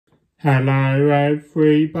Hello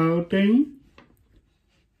everybody,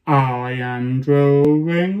 I am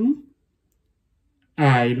drawing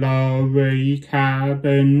a lorry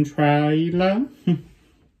cabin trailer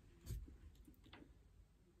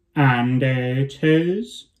and it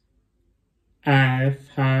is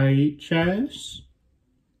FHS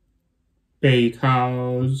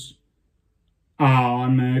because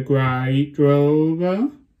I'm a great drawer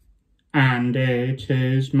and it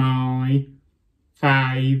is my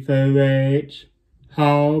favourite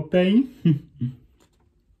hobby.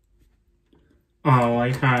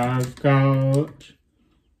 I have got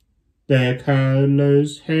the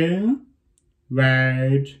colours here: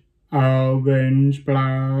 red, orange,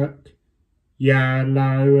 black,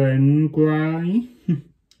 yellow and grey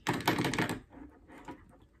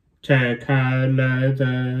to colour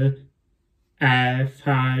the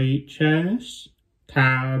FHS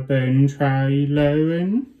cabin trailer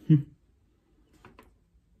in.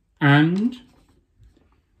 And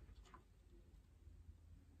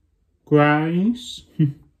Grace,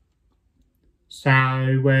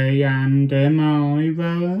 Zoe and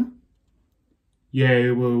Amira,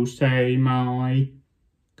 you will see my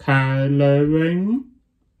colouring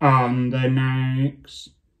on the next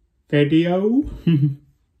video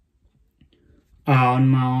on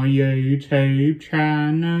my YouTube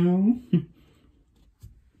channel.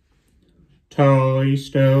 Toy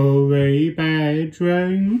Story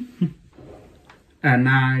bedroom,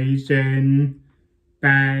 amazing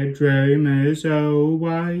bedroom as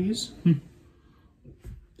always.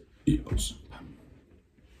 Yes.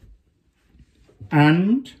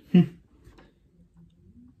 And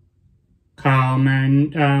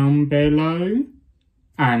comment down below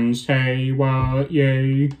and say what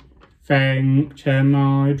you think to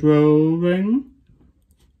my drawing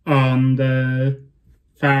on the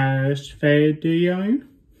first video,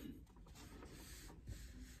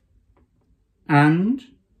 and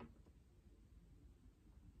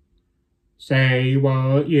say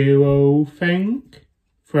what you all think,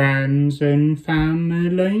 friends and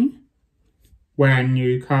family, when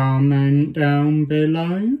you comment down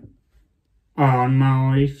below on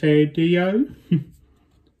my video.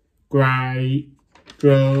 Great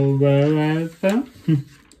drawer ever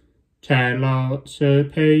to lots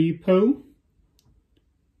of people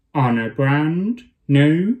on a brand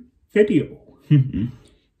new video.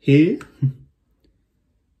 Here.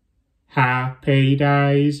 Happy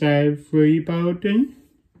days everybody.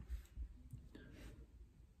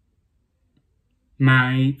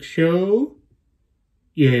 Make sure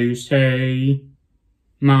you see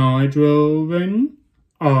my drawing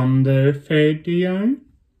on the video,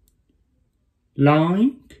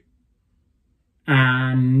 like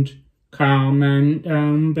and comment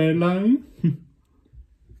down below.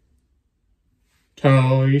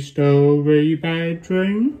 Toy Story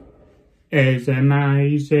bedroom is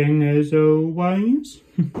amazing as always.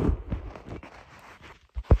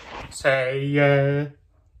 See you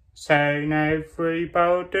soon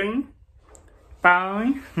everybody.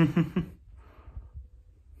 Bye.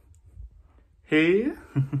 Here.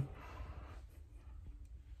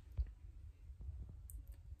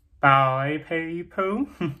 Bye people.